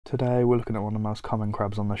Today we're looking at one of the most common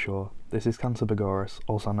crabs on the shore. This is Pagurus,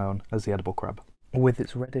 also known as the edible crab. With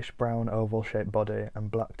its reddish brown oval shaped body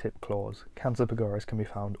and black tipped claws, Pagurus can be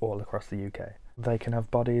found all across the UK. They can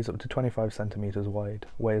have bodies up to 25 centimetres wide,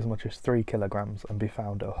 weigh as much as 3 kilograms and be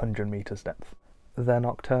found at 100 metres depth. They're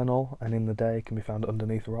nocturnal and in the day can be found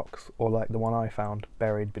underneath rocks or, like the one I found,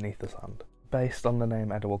 buried beneath the sand. Based on the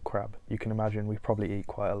name edible crab, you can imagine we probably eat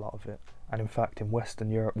quite a lot of it, and in fact in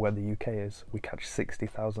Western Europe, where the UK is, we catch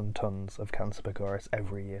 60,000 tonnes of Pagurus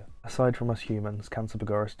every year. Aside from us humans,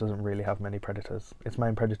 Pagurus doesn't really have many predators. Its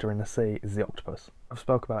main predator in the sea is the octopus. I've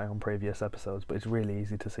spoke about it on previous episodes, but it's really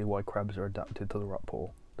easy to see why crabs are adapted to the rock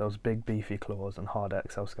pool. Those big beefy claws and hard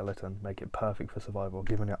exoskeleton make it perfect for survival,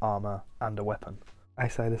 giving it armour and a weapon. I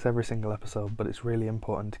say this every single episode, but it's really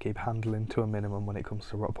important to keep handling to a minimum when it comes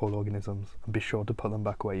to rock pool organisms, and be sure to put them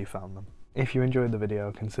back where you found them. If you enjoyed the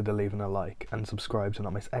video, consider leaving a like and subscribe to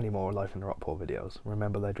not miss any more Life in the Rock Pool videos.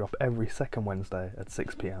 Remember, they drop every second Wednesday at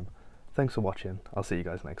 6 PM. Thanks for watching, I'll see you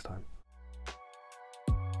guys next time.